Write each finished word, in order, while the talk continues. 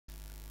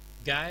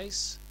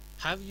Guys,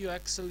 have you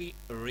actually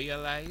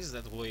realized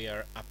that we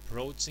are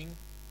approaching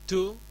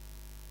two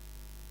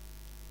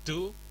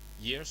 2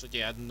 years?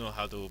 Okay, I don't know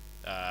how to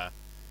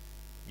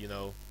you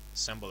know,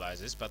 symbolize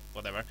this, but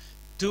whatever.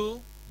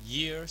 2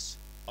 years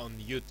on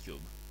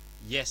YouTube.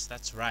 Yes,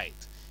 that's right.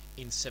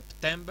 In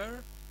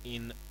September,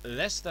 in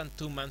less than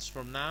 2 months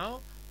from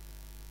now,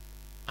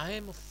 I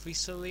am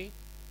officially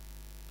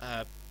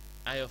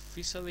I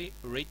officially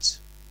reached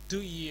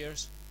 2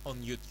 years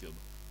on YouTube.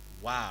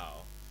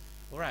 Wow.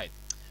 Alright.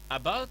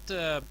 About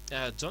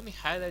Johnny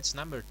Highlights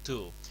number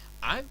 2,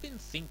 I've been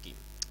thinking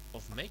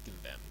of making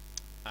them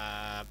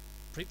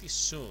pretty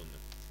soon.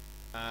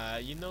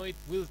 You know, it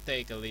will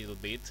take a little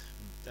bit,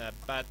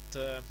 but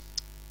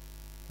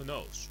who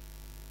knows?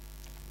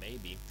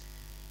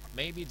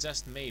 Maybe,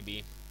 just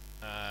maybe,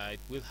 it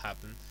will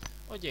happen.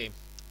 Okay,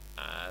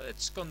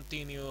 let's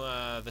continue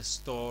the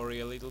story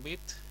a little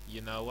bit.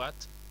 You know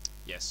what?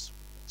 Yes,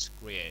 let's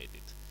create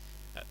it.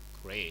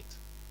 Create.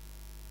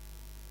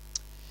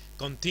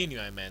 Continue,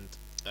 I meant.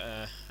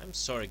 I'm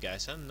sorry,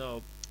 guys. I don't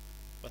know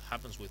what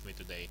happens with me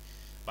today,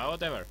 but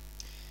whatever.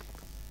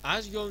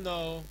 As you all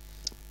know,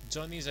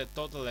 Johnny is a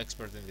total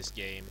expert in this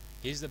game.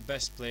 He's the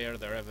best player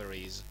there ever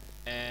is,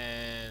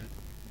 and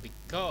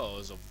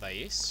because of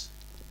this,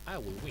 I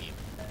will win.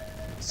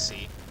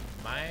 See,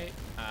 my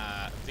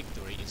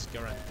victory is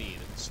guaranteed,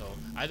 so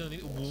I don't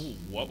need.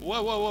 Whoa,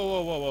 whoa, whoa, whoa,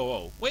 whoa, whoa, whoa,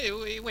 whoa!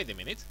 Wait a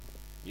minute!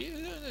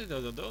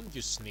 Don't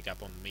you sneak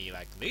up on me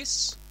like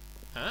this,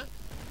 huh?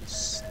 You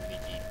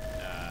sneaky,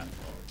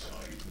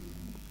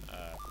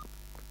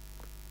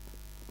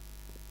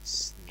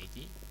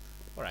 sneaky.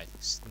 All right,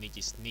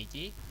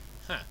 sneaky.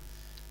 Huh.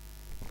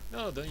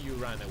 No, don't you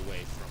run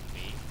away from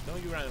me.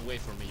 Don't you run away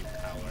from me, you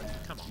coward.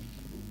 Come on.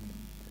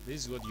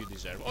 This is what you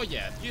deserve. Oh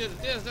yeah,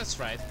 yes, that's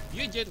right.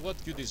 You get what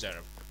you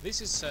deserve. This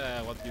is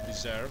what you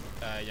deserve,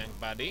 young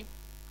buddy.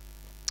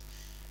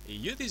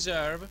 You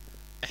deserve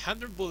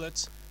 100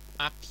 bullets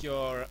up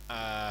your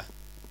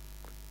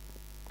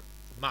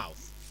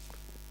mouth.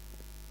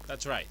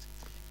 That's right.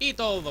 Eat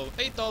all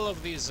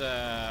of these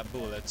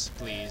bullets,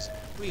 please.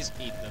 Please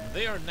eat them.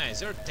 They are nice.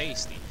 They're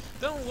tasty.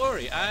 Don't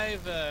worry. I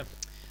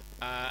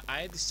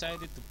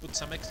decided to put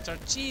some extra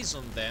cheese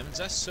on them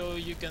just so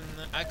you can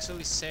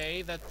actually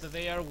say that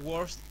they are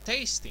worth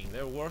tasting.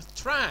 They're worth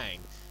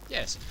trying.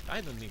 Yes,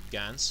 I don't need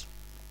guns.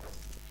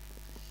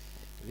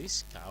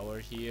 This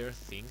coward here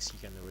thinks he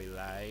can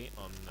rely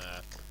on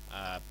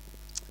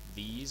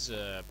these,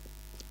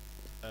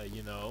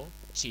 you know,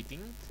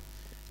 cheating.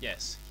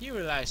 Yes, he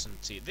relies on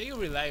cheating. They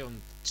rely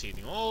on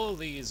cheating. All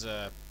these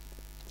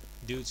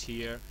dudes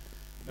here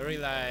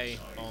rely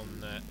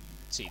on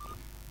cheating.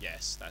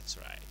 Yes, that's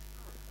right.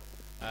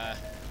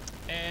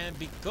 And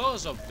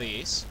because of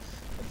this,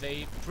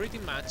 they pretty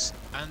much,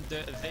 and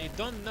they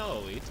don't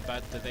know it,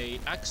 but they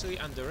actually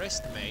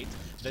underestimate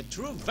the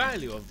true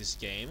value of this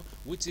game,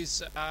 which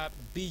is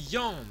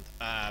beyond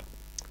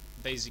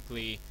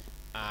basically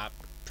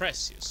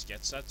precious.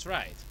 Yes, that's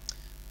right.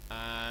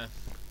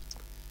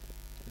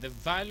 The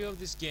value of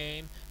this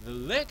game, the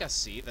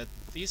legacy that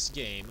this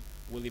game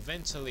will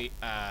eventually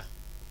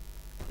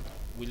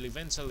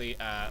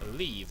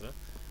leave.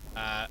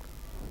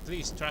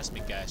 Please trust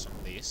me, guys, on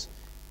this.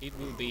 It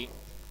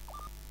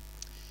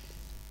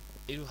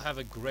will have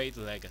a great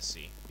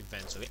legacy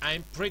eventually.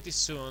 I'm pretty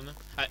soon.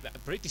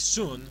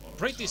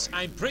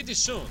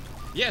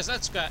 Yes,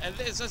 that's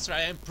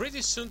right. I'm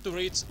pretty soon to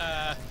reach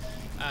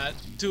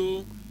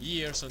 2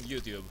 years on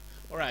YouTube.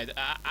 Alright,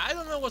 I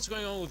don't know what's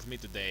going on with me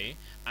today.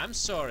 I'm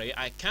sorry,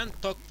 I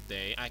can't talk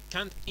today. I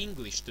can't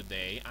English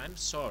today. I'm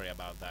sorry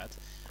about that.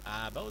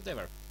 But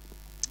whatever.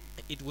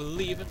 It will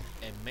leave a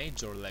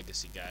major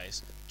legacy,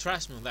 guys.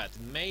 Trust me on that.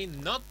 It may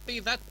not be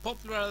that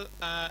popular,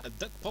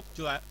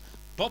 popular.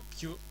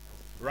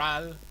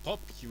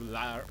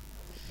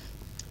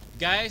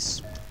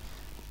 Guys,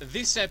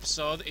 this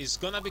episode is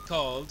gonna be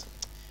called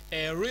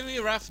 "A Really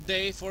Rough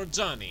Day for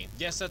Johnny."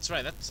 Yes, that's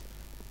right.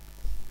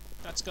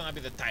 That's gonna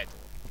be the title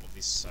of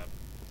this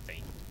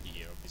thing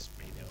here, of this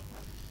video.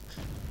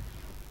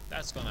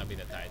 That's gonna be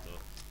the title.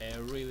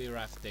 A really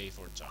rough day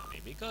for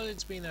Johnny, because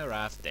it's been a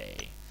rough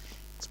day.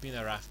 It's been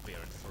a rough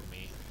period for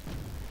me.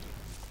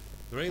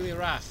 Really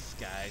rough,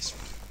 guys.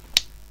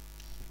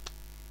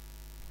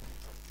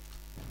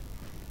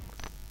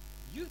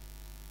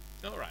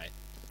 Alright.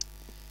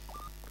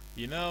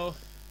 You know,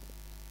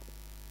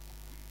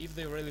 if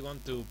they really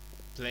want to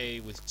play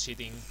with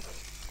cheating,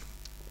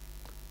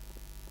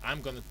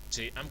 I'm gonna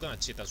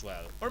cheat as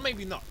well. Or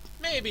maybe not.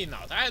 Maybe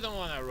not. I don't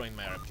want to ruin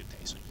my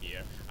reputation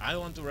here. I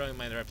don't want to ruin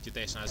my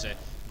reputation as a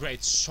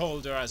great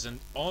soldier, as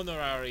an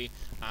honorary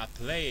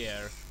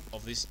player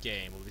of this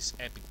game, of this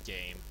epic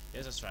game.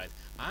 Yes, that's right.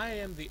 I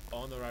am the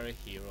honorary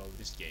hero of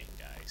this game,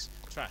 guys.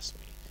 Trust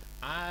me.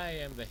 I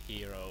am the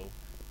hero,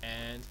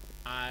 and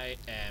I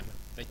am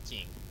the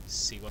king.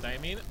 See what I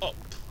mean? Oh,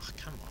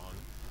 come on.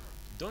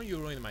 Don't you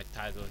ruin my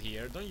title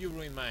here. Don't you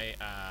ruin my,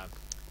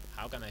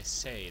 how can I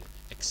say it?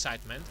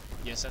 Excitement.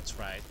 Yes, that's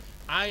right.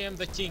 I am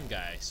the king,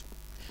 guys.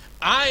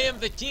 I am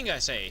the king, I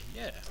say.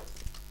 Yeah.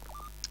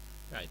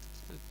 Right.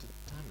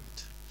 Damn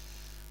it.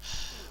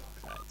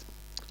 Alright.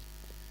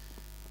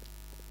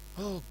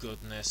 Oh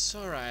goodness,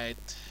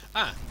 alright.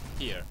 Ah,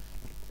 here.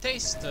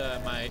 Taste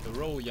my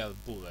royal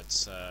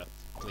bullets,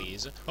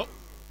 please. Oh!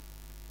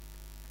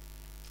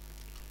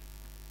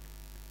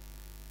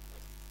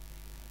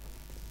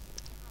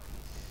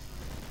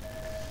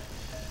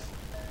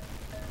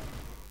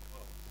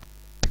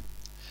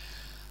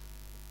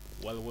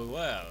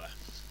 Well.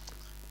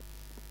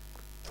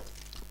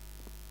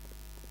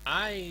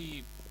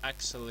 I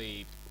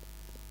actually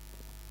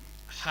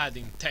had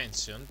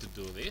intention to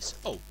do this.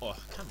 Oh,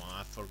 come on,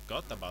 I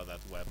forgot about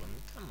that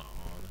weapon. Come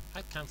on,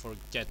 I can't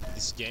forget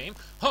this game.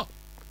 Oh!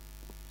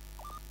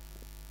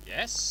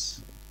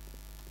 Yes?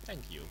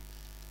 Thank you.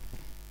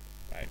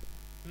 Right.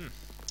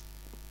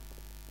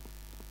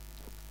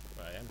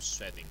 Right, I'm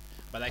sweating.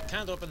 But I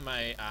can't open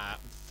my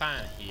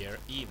fan here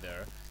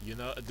either.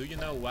 Do you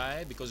know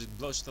why? Because it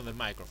blows to the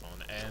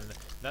microphone, and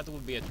that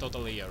would be a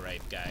total ear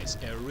rape, guys.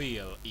 A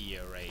real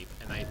ear rape,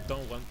 and I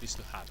don't want this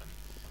to happen.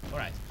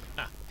 Alright.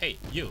 Hey,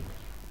 you.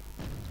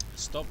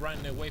 Stop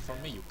running away from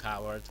me, you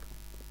coward.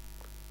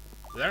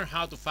 Learn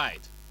how to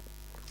fight.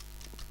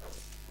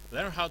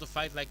 Learn how to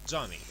fight like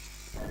Johnny.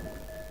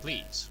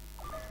 Please.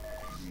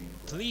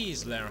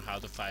 Please learn how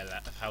to fight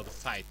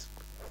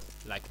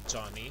like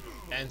Johnny,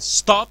 and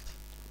stop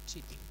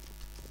cheating.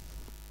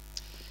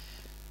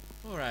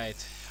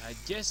 Alright, I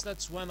guess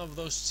that's one of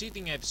those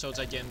cheating episodes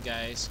again,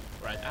 guys.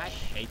 Right, I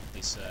hate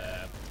this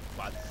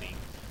quad thing,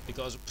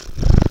 because...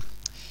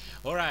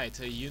 Alright,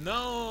 you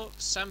know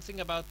something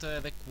about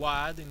the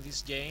quad in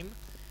this game?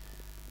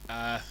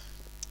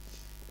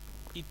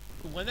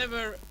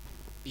 Whenever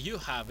you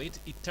have it,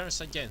 it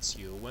turns against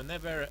you.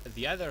 Whenever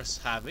the others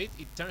have it,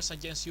 it turns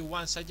against you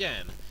once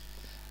again.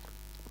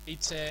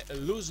 It's a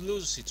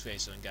lose-lose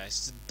situation, guys.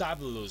 It's a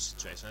double lose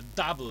situation, a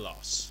double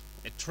loss.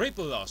 A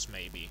triple loss,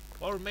 maybe.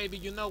 Or maybe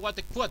you know what,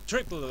 a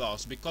quadruple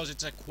loss, because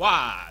it's a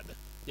quad.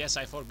 Yes,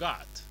 I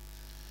forgot.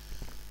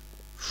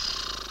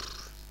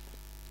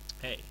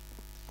 Hey.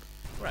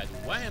 Right,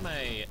 why am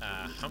I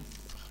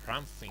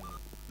humping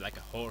like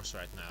a horse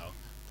right now?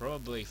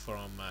 Probably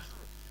from...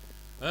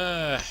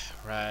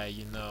 right,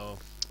 you know...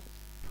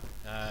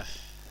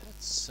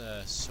 that's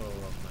so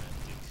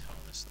romantic,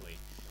 honestly.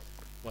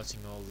 Watching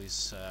all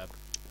this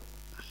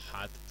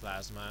hot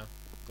plasma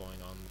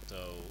going on to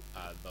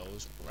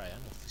those. Right,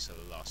 I'm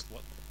officially lost.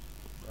 What?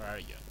 Where are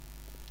you?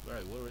 Where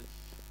are you?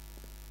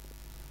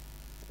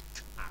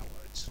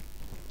 Cowards.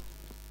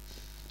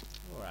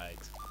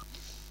 Alright.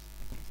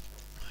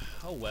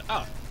 Oh well.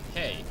 Ah,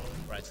 hey.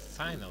 Right,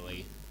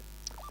 finally.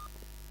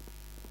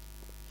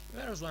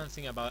 There's one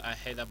thing I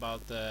hate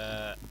about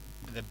the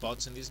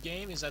bots in this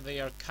game, is that they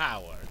are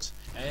cowards.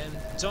 And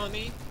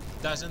Johnny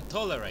doesn't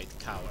tolerate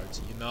cowards,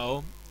 you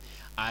know?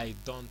 I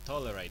don't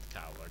tolerate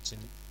cowards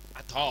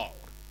at all.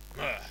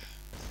 Ugh.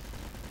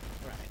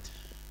 Right.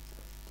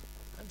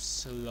 I'm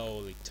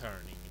slowly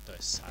turning into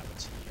a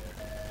savage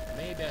here.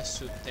 Maybe I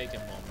should take a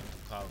moment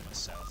to calm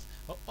myself.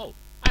 Oh,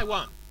 I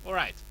won!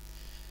 Alright.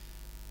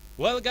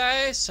 Well,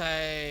 guys,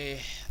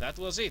 that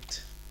was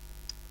it.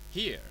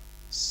 Here.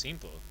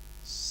 Simple.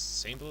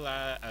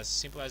 As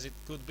simple as it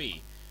could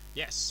be.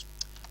 Yes.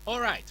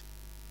 Alright.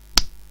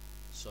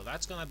 So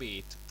that's gonna be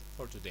it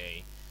for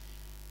today.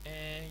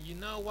 And you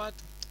know what?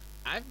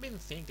 I've been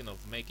thinking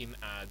of making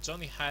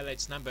Johnny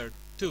Highlights number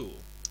 2.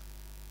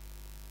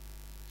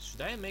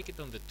 Should I make it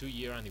on the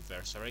 2-year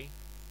anniversary?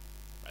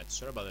 Right,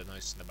 sorry about the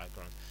noise in the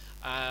background.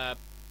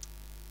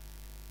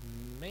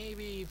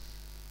 Maybe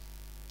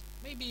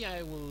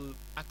I will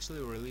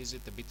actually release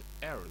it a bit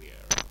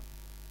earlier.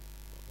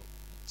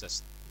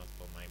 Just not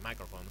for my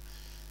microphone.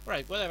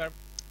 Right, whatever.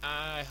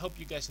 I hope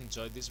you guys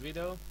enjoyed this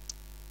video.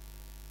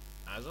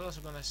 As well as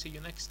I'm gonna see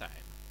you next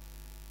time.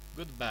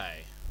 Goodbye.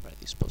 Right,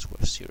 these bots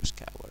were serious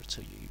cowards,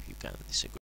 so you can disagree.